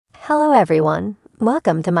Hello everyone,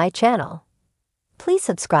 welcome to my channel. Please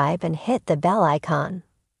subscribe and hit the bell icon.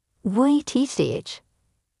 We teach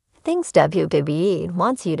things WWE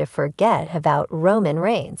wants you to forget about Roman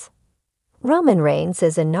Reigns. Roman Reigns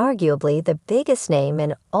is inarguably the biggest name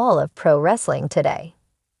in all of pro wrestling today.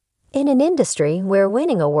 In an industry where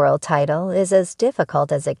winning a world title is as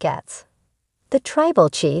difficult as it gets, the Tribal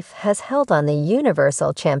Chief has held on the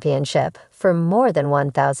Universal Championship for more than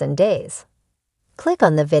 1,000 days. Click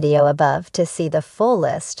on the video above to see the full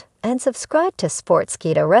list and subscribe to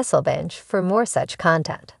Sportskeeda WrestleBench for more such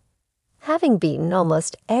content. Having beaten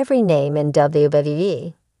almost every name in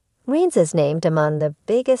WWE, Reigns is named among the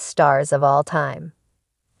biggest stars of all time.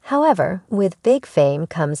 However, with big fame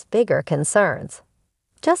comes bigger concerns.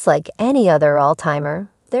 Just like any other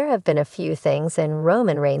all-timer, there have been a few things in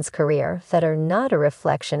Roman Reigns' career that are not a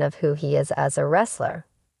reflection of who he is as a wrestler.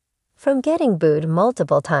 From getting booed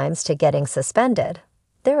multiple times to getting suspended,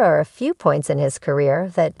 there are a few points in his career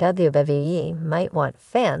that WWE might want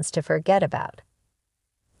fans to forget about.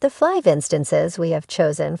 The 5 instances we have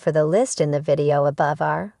chosen for the list in the video above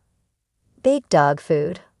are: Big Dog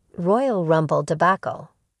Food, Royal Rumble debacle,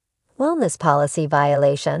 Wellness Policy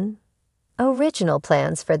Violation, Original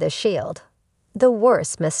Plans for the Shield, The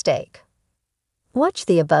Worst Mistake. Watch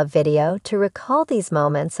the above video to recall these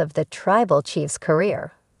moments of the Tribal Chief's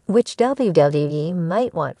career, which WWE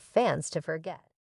might want fans to forget.